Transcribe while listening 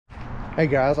Hey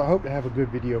guys, I hope to have a good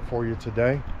video for you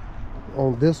today.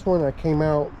 On this one, I came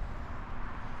out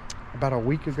about a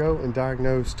week ago and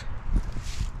diagnosed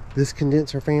this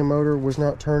condenser fan motor was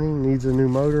not turning, needs a new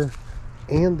motor,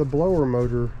 and the blower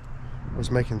motor was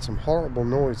making some horrible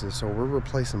noises, so we're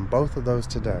replacing both of those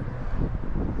today.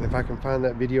 And if I can find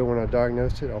that video when I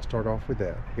diagnosed it, I'll start off with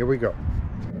that. Here we go.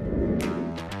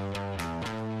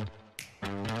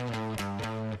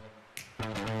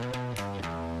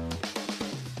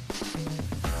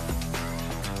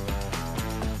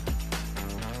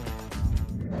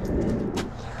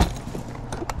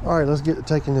 All right, let's get to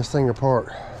taking this thing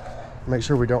apart. Make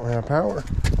sure we don't have power.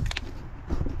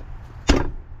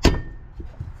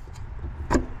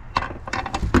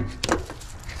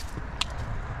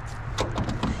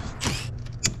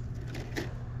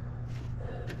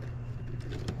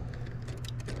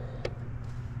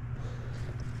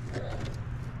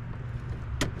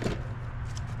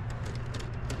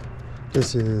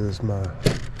 This is my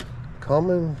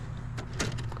common.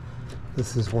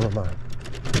 This is one of my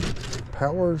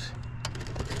powers.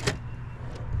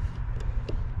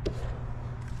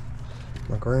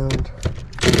 My ground.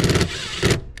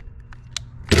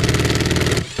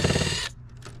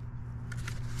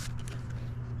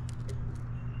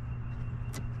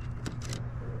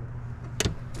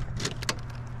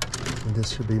 And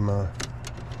this should be my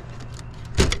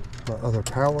other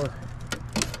power.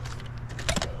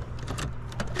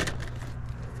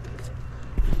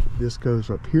 This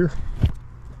goes up here.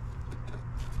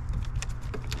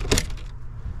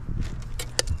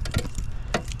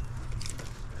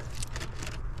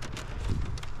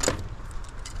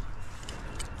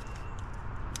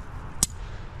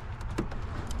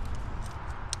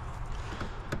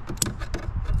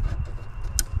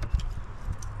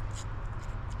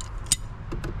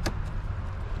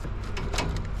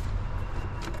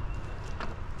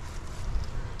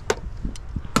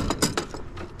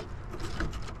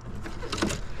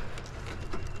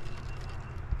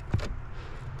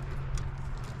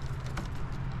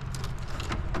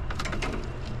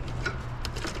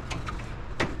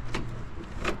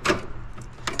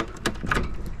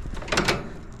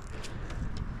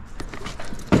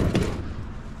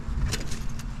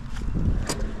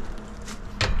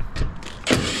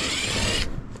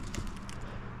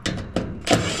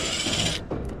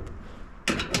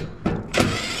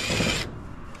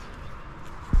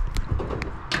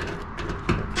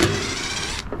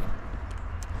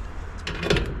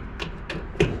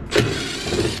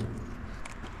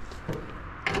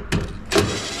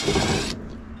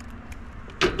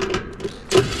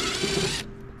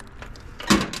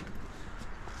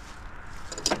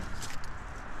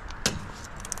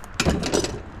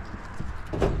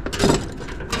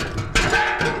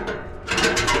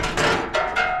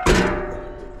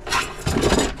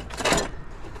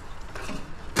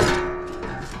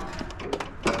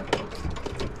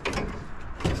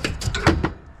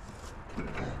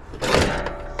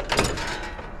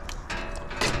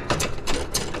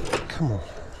 Come on.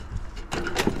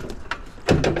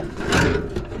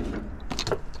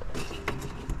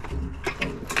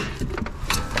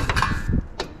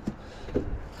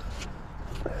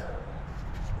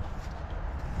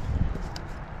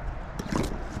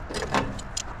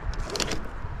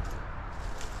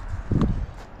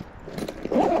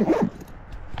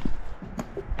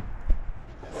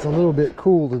 It's a little bit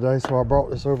cool today, so I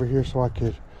brought this over here so I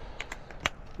could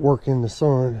work in the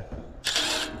sun.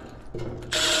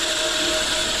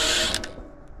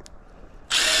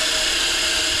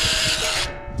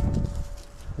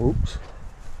 Oops.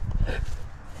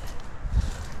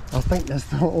 I think that's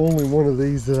the only one of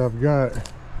these that I've got.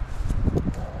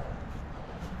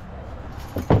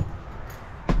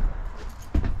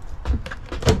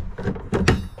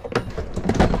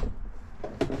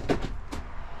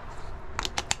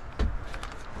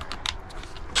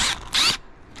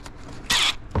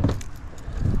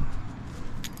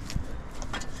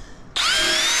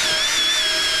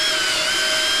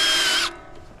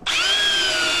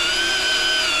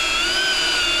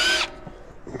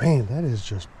 Man, that is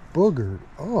just boogered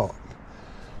up.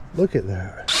 Look at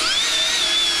that.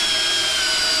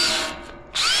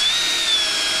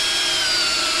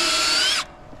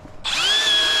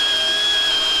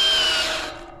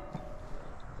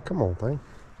 Come on, thing.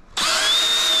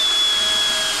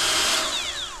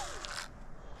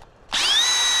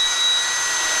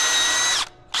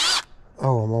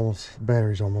 Oh,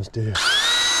 battery's almost dead.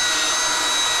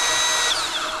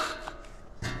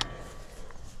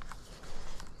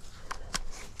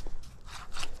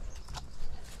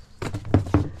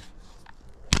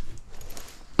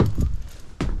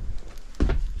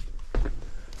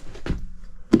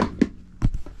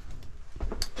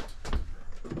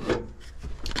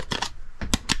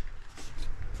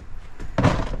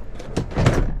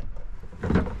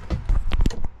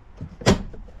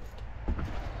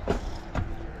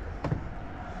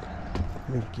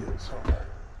 So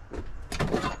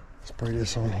spray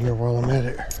this on here while I'm at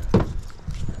it.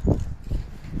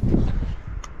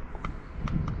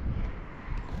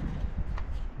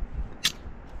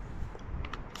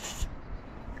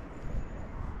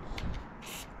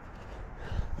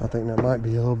 I think that might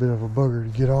be a little bit of a bugger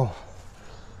to get off.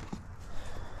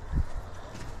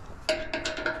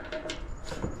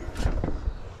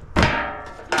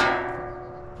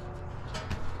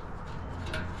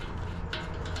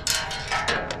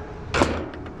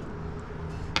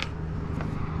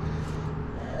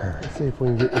 Let's see if we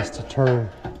can get this to turn.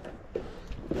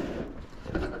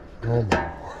 Oh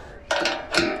my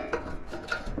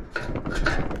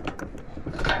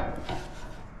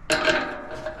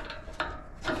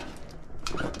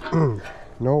word.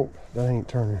 Nope, that ain't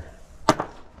turning.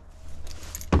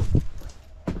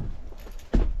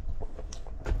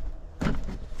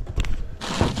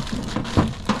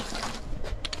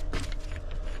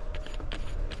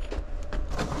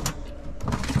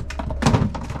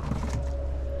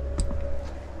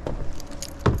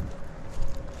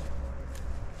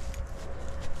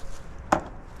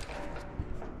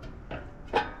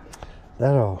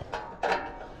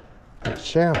 That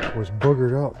shaft was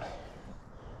boogered up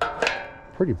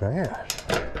pretty bad.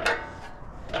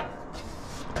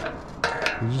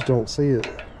 You just don't see it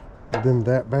them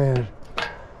that bad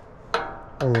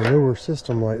on a newer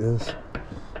system like this,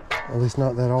 at least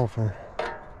not that often.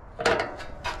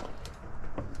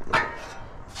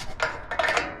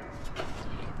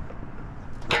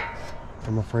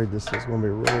 I'm afraid this is going to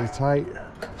be really tight.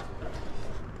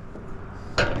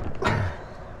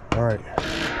 All right.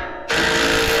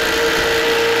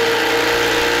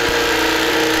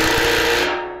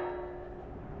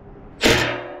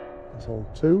 That's on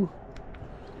 2.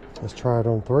 Let's try it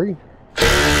on 3.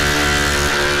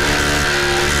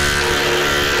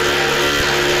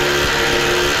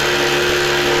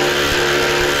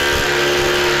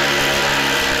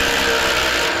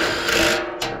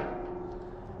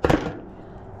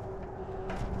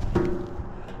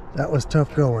 That was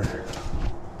tough going,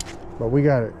 but we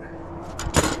got it.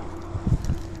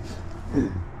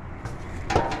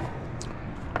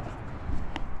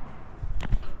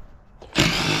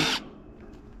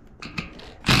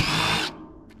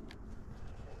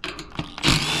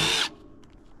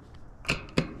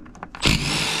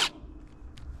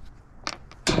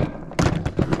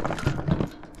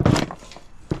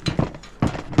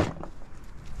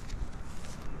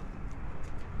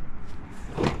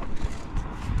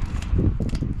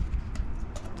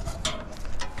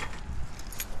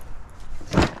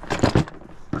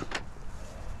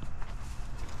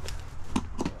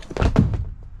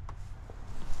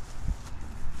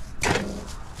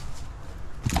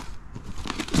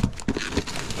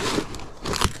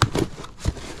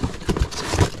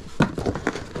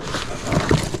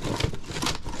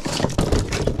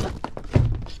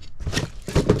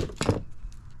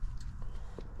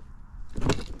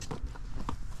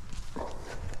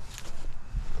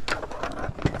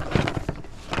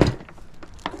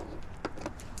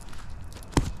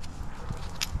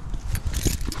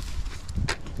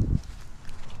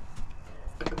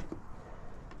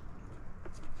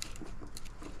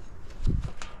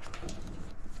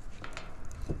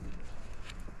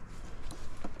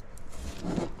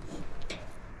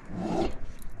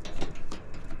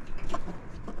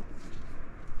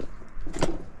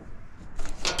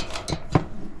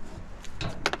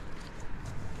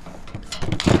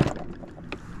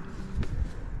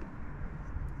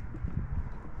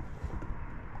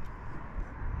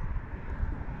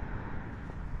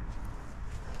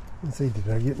 Let's see, did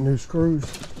I get new screws?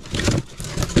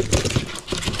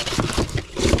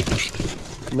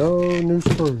 No new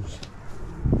screws.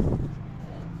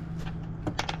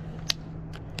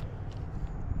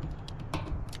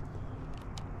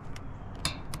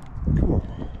 Come on.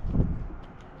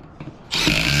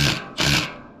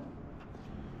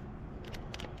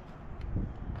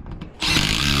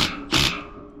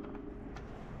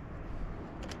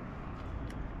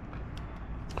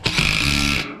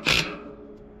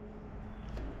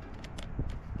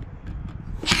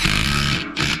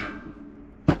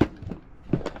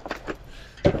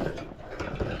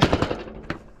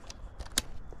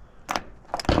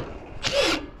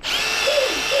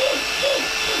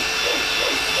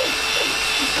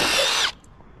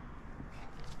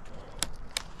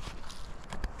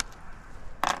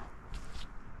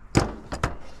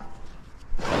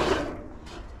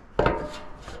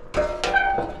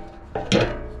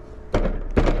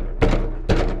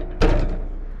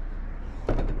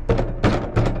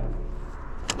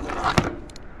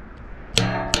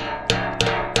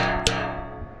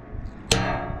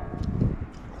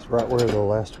 right where the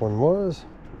last one was.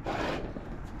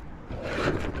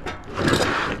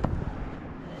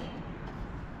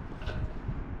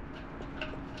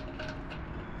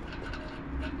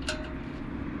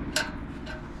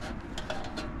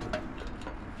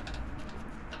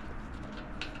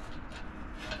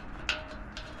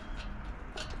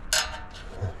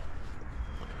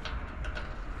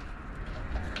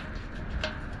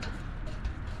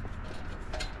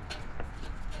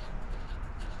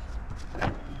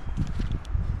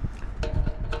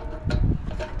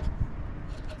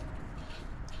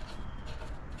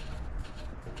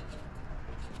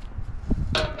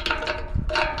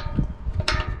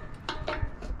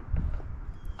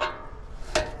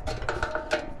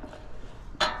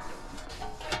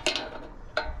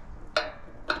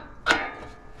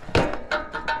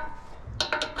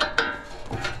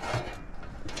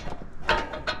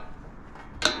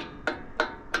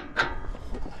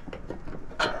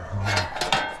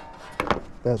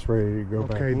 That's ready to go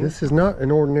back in. Okay, this is not an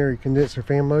ordinary condenser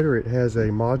fan motor. It has a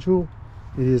module.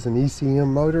 It is an ECM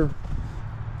motor.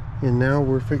 And now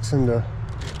we're fixing to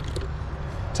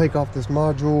take off this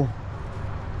module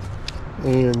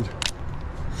and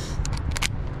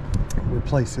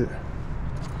replace it.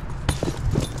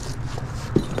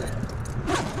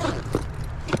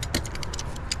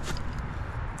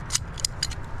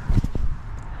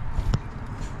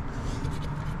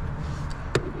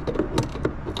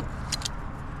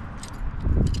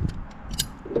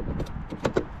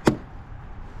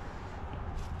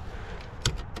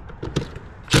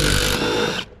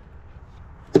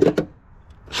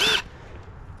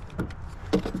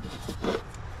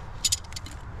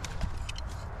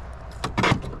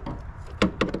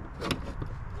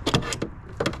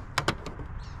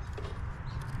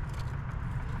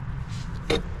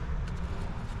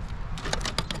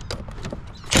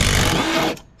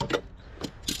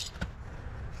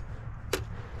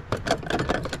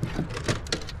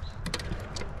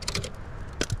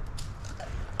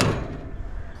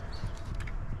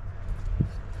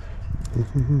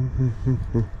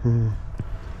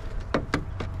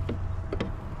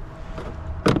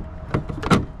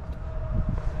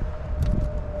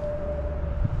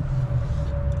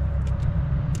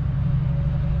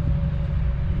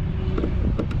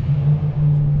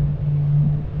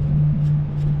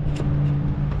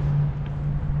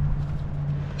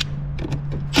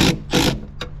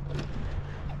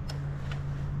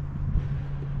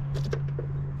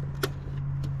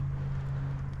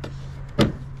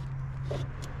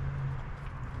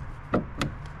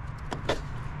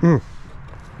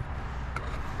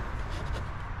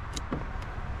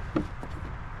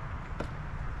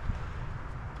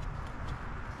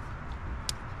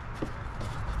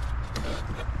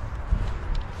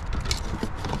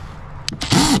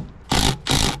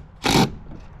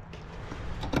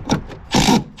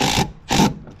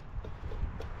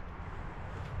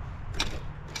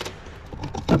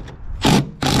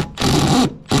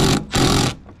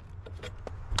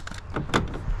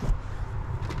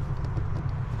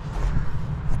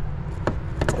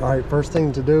 Alright, first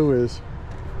thing to do is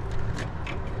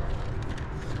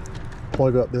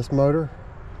plug up this motor.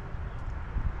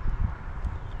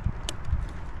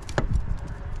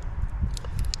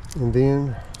 And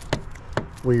then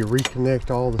we reconnect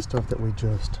all the stuff that we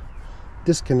just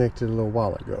disconnected a little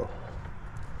while ago.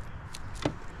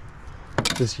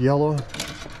 This yellow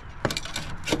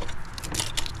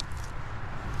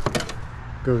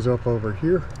goes up over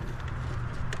here.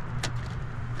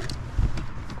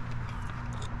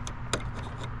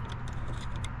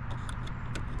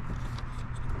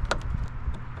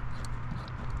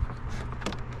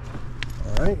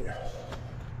 Alright.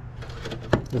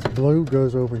 This blue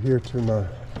goes over here to my,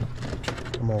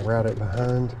 I'm gonna route it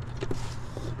behind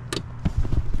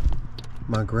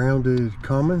my grounded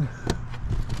common.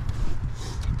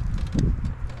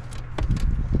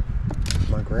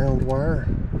 My ground wire.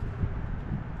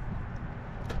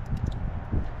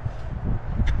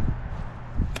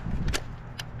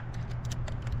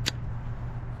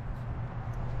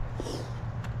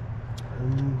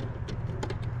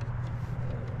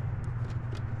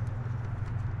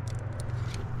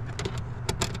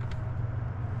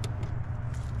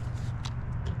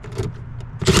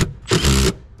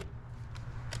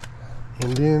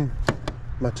 And then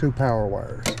my two power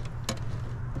wires.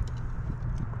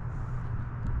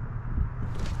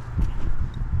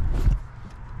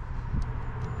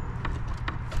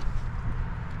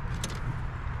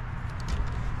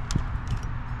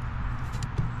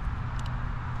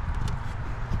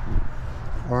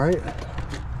 All right,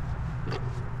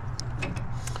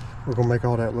 we're gonna make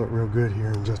all that look real good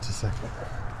here in just a second.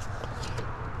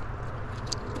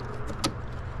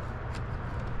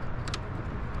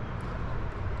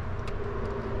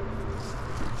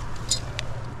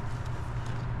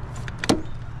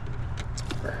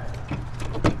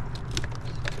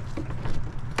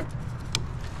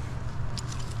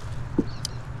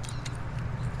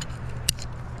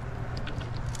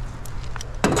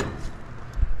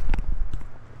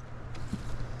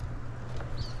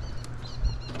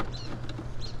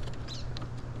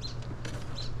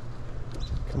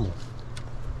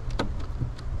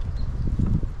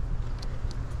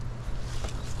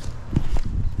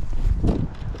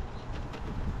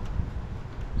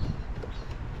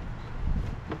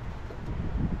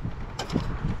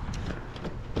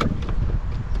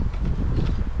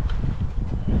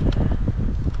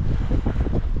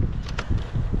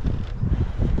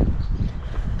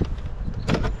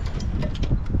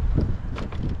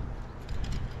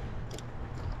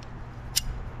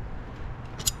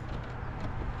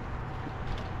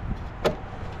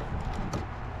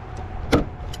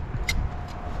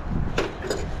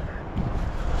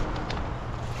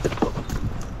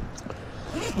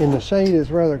 In the shade,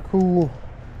 it's rather cool.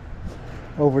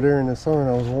 Over there in the sun,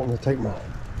 I was wanting to take my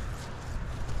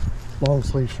long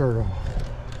sleeve shirt off.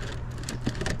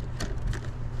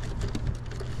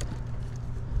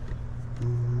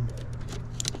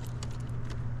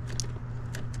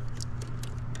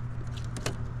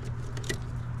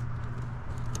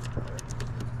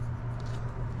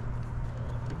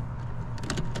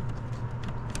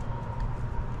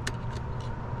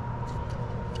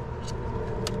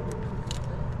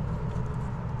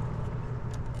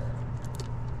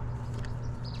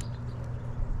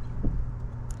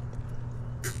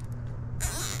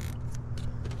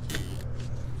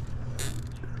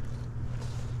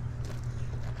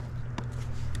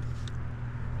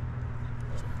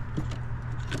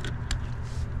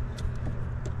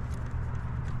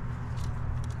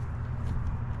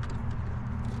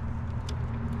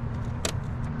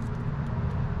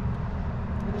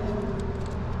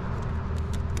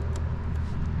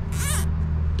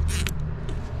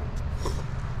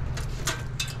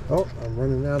 Oh, I'm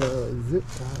running out of zip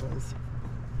ties.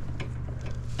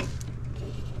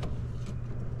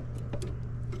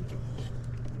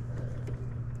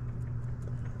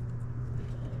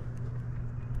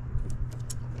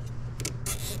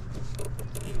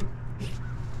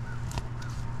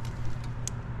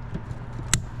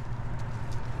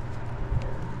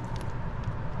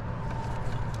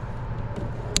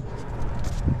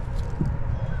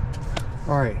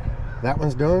 All right, that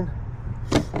one's done.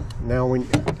 Now we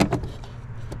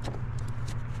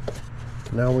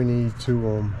need to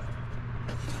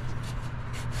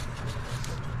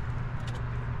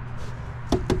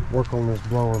work on this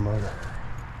blower motor.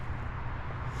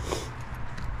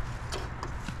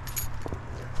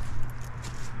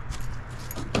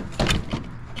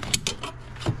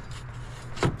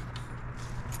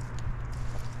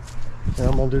 And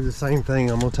I'm gonna do the same thing.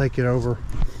 I'm gonna take it over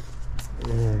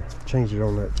and change it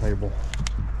on that table.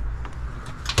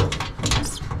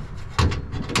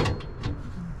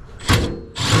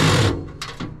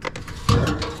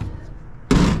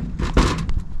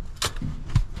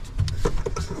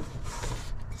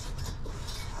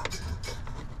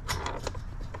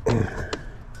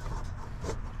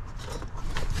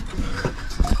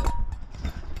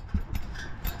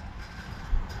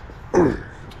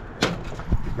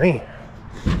 Man,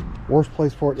 worst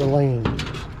place for it to land,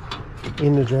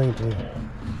 in the drain pan.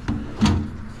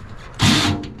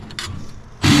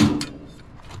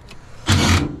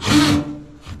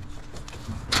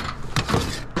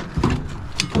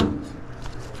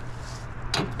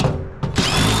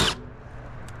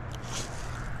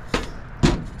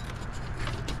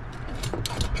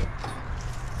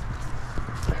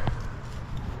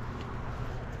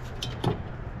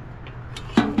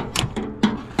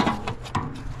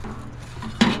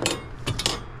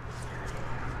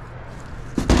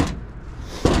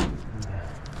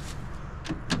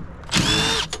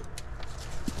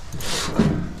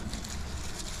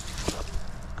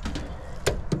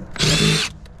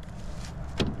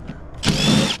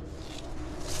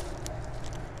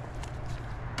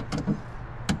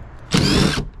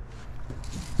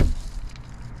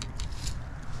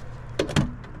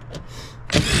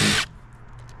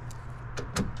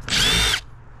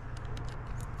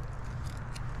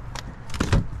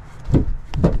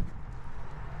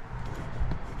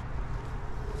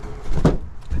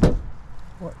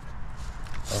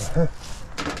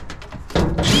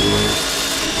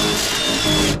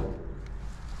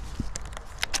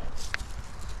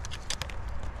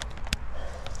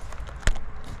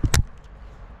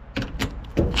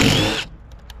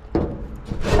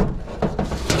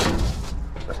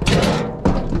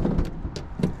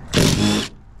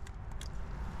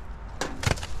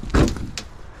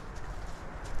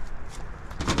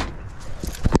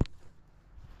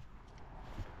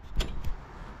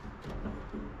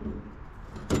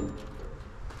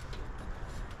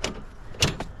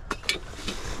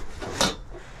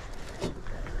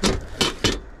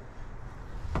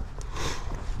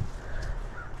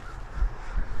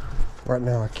 Right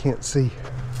now I can't see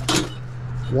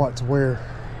what's where.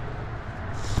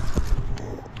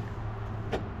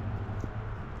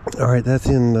 All right, that's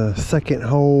in the second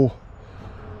hole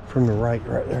from the right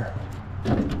there.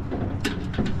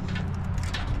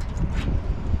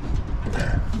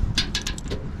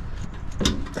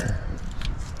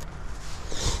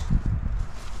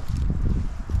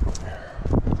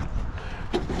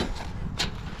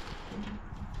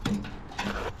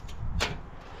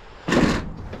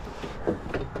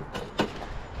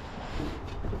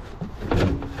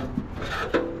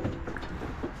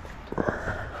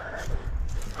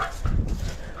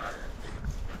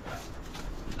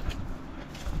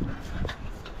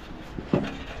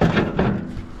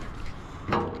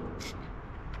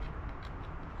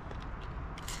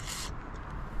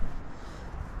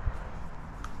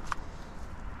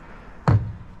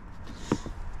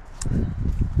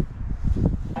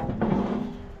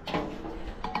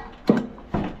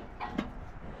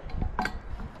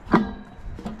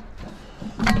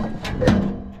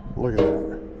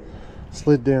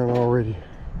 slid down already.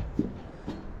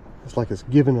 It's like it's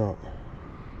giving up.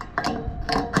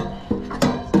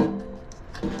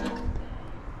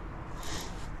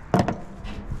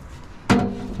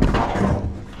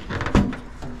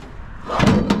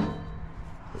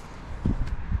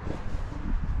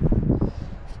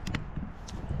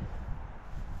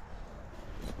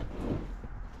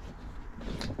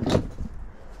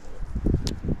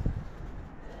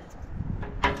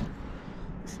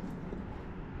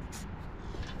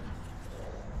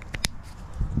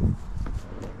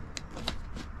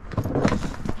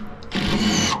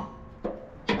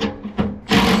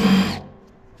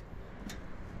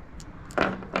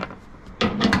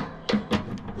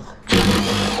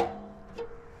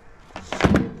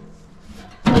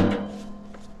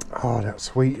 Oh, that's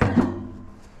sweet.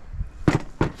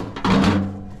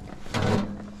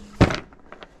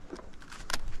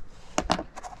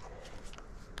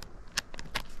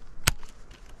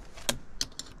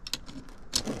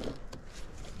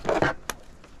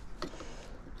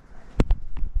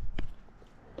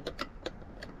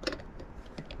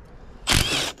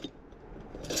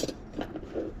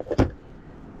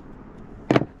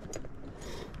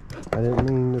 I didn't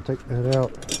mean to take that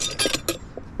out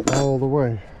all the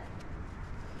way.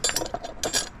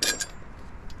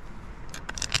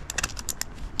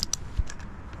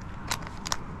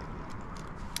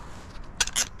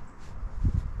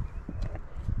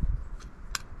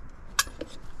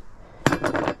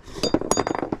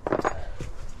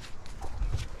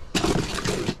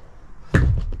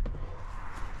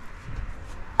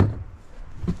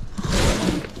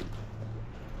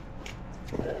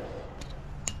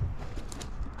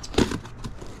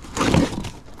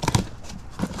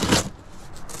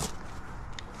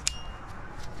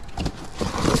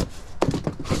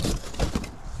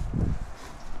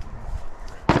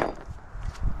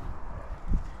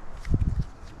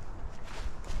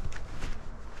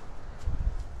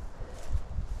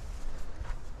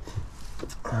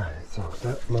 Alright, so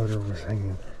that motor was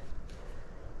hanging.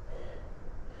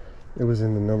 It was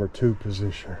in the number 2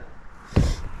 position.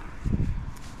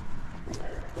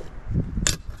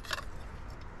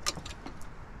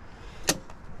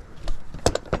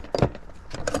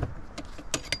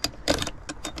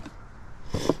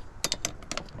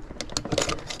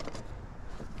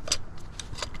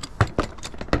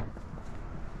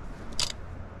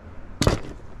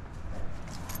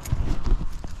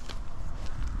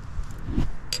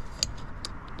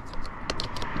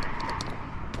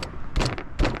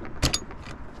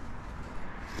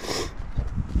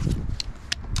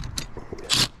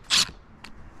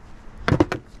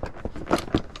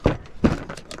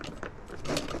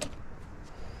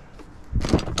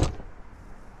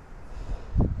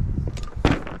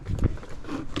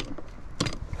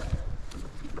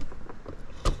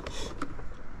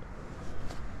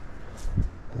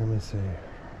 Let me see.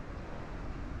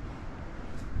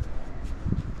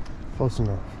 Close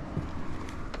enough.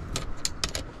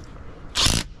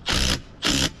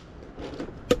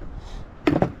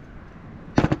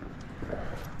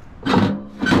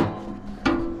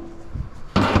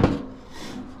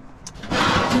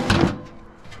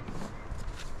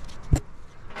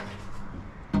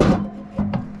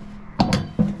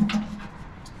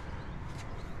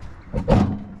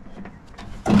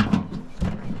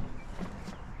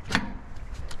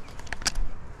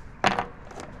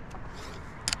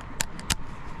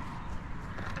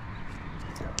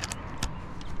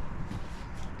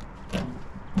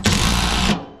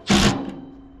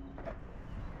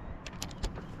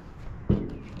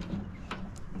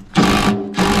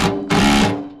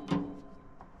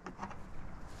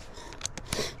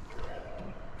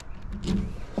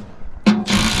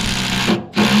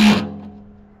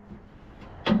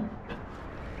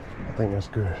 I think that's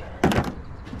good.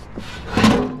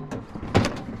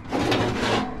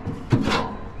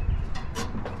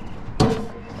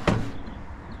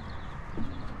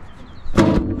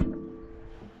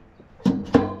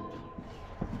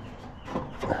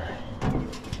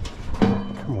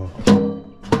 Come on.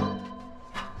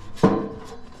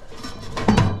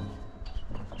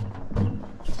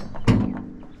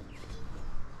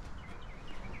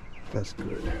 That's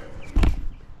good.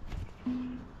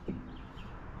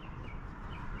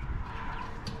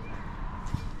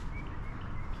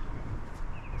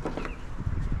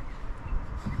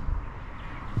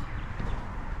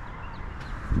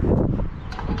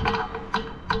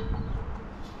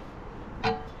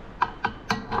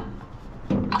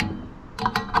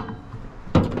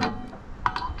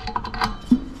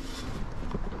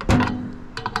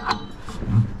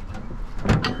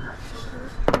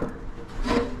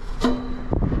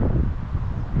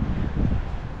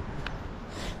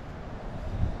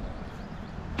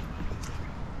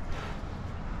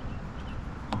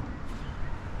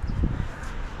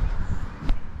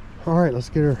 All right, let's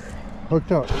get her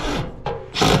hooked up.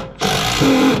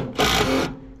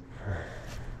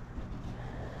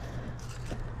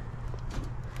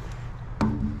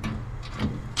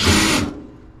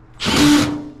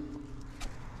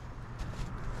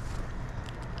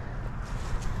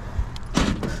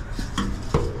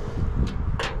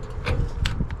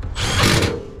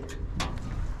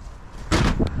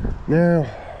 Now,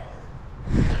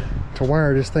 to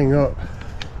wire this thing up,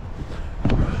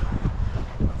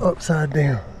 upside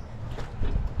down.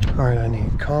 All right, I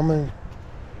need common,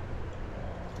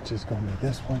 which is gonna be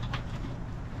this one.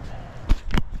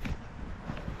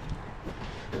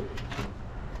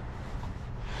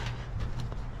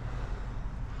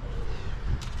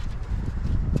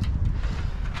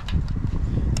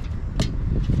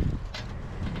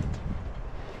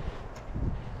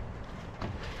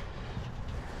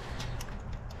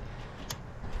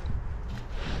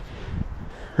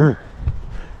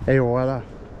 Et voilà.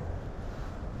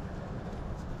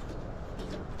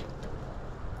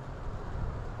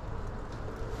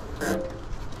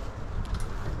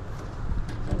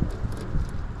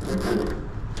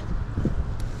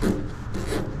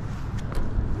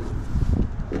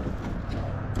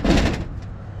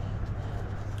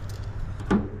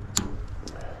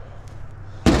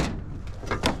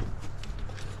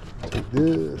 Take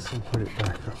this and put it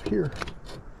back up here.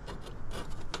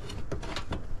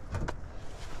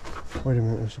 Wait a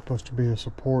minute, there's supposed to be a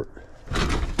support.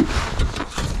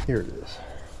 Here it is.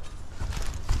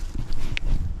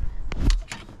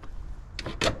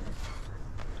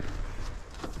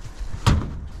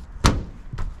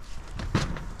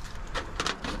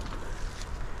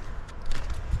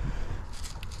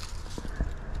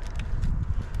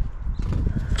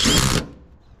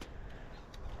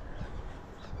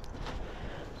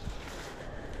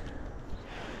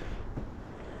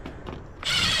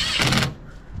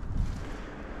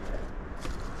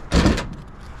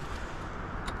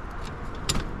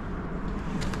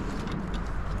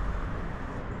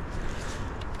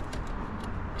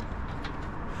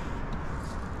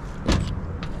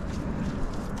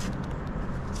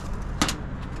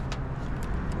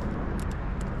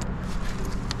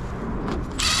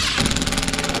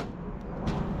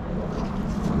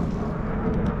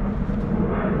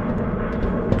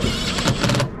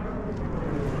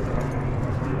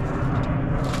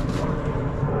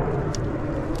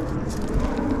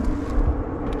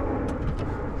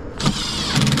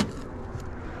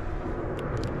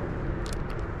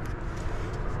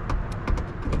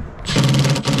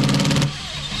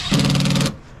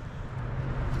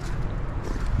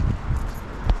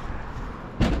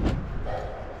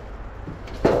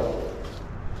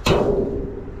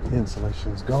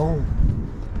 Insulation's gone.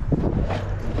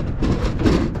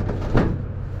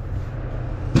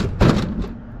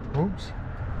 Oops.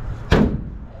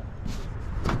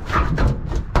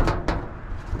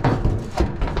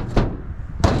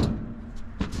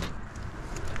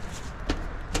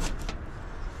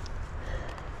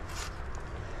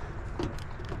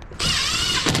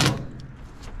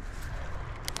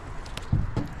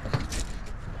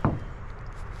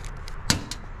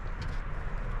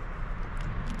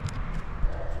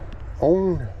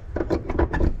 On.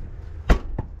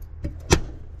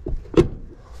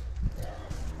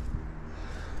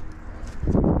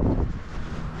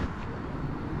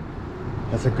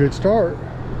 That's a good start.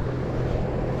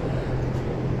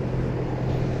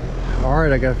 All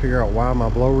right, I gotta figure out why my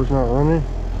blower's not running.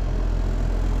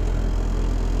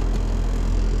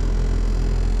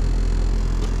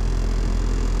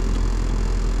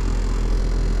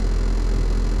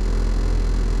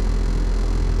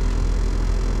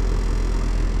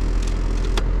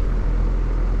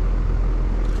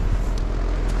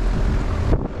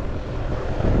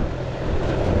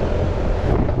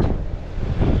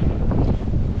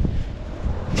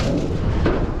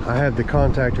 I have the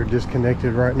contactor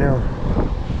disconnected right now.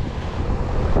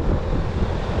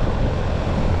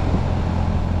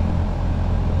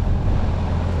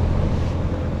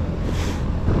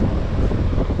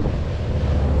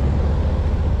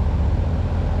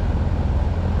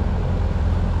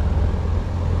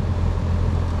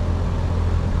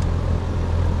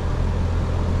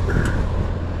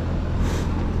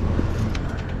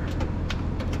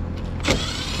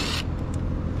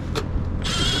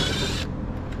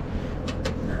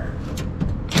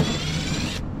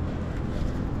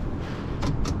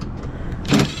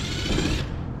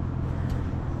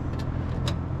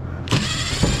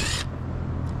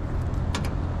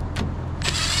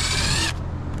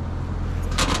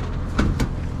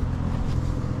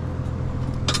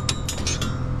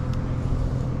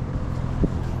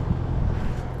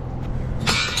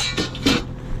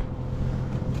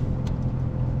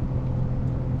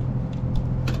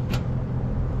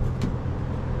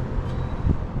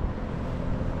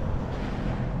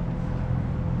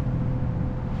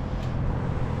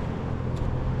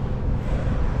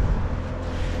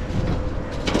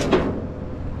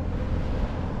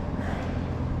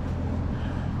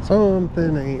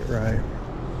 Something ain't right.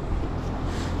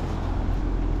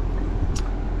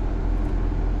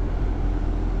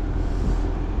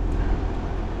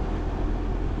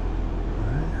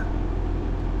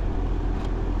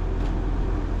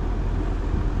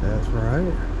 That's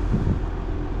right.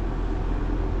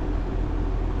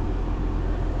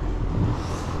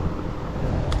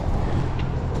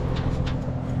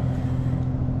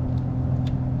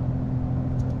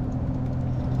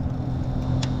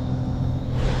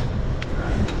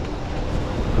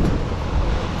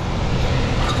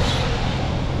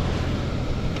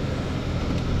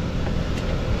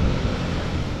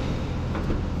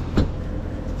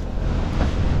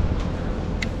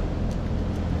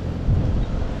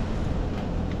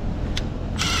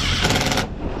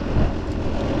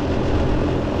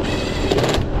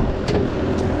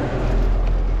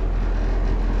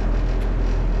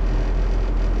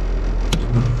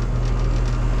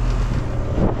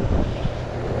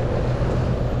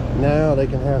 Now they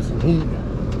can have some heat.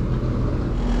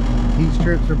 Heat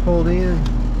strips are pulled in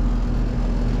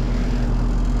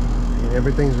and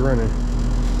everything's running.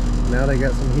 Now they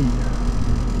got some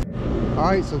heat.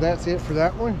 Alright, so that's it for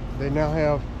that one. They now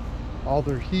have all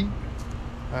their heat.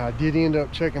 I did end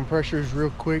up checking pressures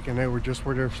real quick and they were just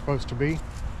where they're supposed to be.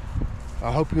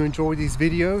 I hope you enjoy these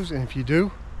videos, and if you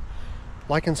do,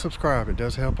 like and subscribe. It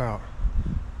does help out.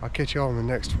 I'll catch you all in the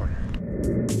next one.